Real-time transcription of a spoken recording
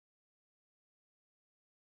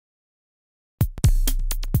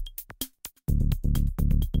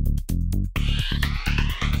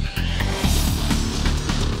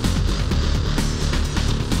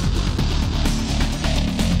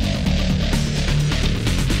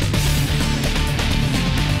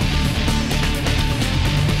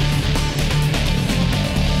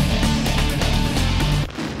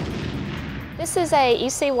is a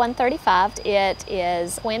EC-135. It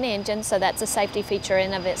is twin engine, so that's a safety feature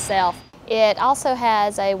in of itself. It also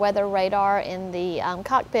has a weather radar in the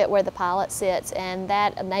cockpit where the pilot sits, and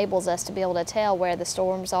that enables us to be able to tell where the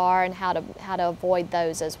storms are and how to avoid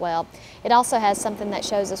those as well. It also has something that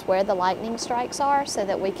shows us where the lightning strikes are so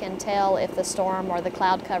that we can tell if the storm or the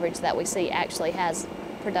cloud coverage that we see actually has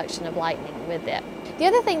production of lightning with it. The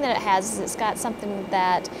other thing that it has is it's got something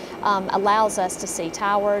that allows us to see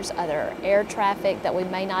towers, other air traffic that we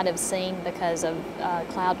may not have seen because of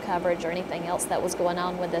cloud coverage or anything else that was going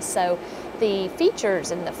on with us. So the features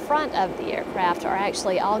in the front of the aircraft are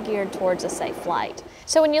actually all geared towards a safe flight.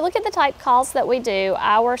 So when you look at the type calls that we do,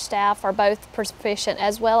 our staff are both proficient,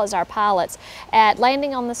 as well as our pilots, at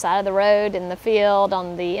landing on the side of the road, in the field,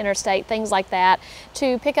 on the interstate, things like that,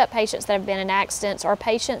 to pick up patients that have been in accidents or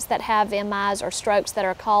patients that have MIs or strokes that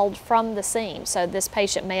are called from the scene. So this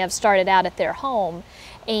patient may have started out at their home,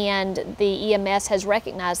 and the EMS has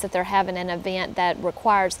recognized that they're having an event that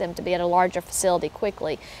requires them to be at a larger facility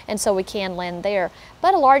quickly, and so we can land there.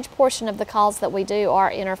 But a large portion of the calls that we do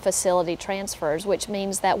are inter-facility transfers, which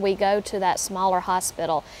means that we go to that smaller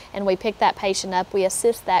hospital and we pick that patient up. We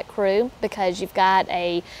assist that crew because you've got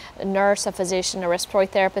a nurse, a physician, a respiratory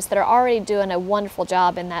therapist that are already doing a wonderful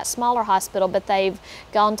job in that smaller hospital, but they've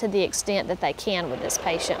gone to the extent that they can with this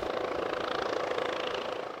patient.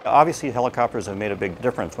 Obviously, helicopters have made a big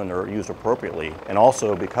difference when they're used appropriately, and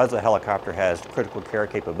also because the helicopter has critical care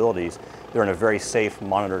capabilities, they're in a very safe,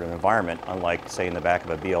 monitored environment, unlike, say, in the back of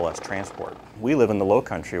a BLS transport. We live in the low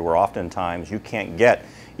country where oftentimes you can't get,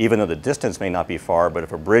 even though the distance may not be far, but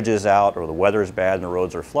if a bridge is out or the weather is bad and the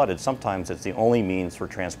roads are flooded, sometimes it's the only means for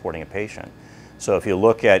transporting a patient. So if you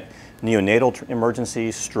look at neonatal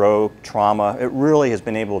emergencies, stroke, trauma, it really has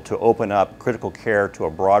been able to open up critical care to a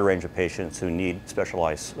broad range of patients who need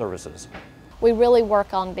specialized services. We really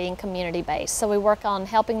work on being community-based. So we work on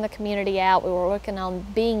helping the community out. We were working on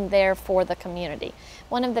being there for the community.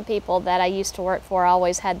 One of the people that I used to work for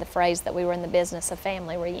always had the phrase that we were in the business of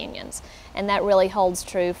family reunions. And that really holds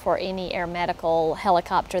true for any air medical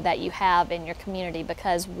helicopter that you have in your community,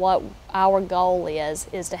 because what our goal is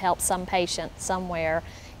to help some patient somewhere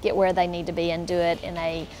get where they need to be and do it in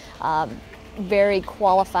a very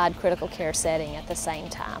qualified critical care setting at the same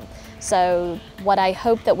time. So what I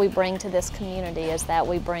hope that we bring to this community is that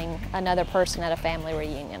we bring another person at a family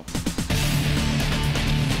reunion.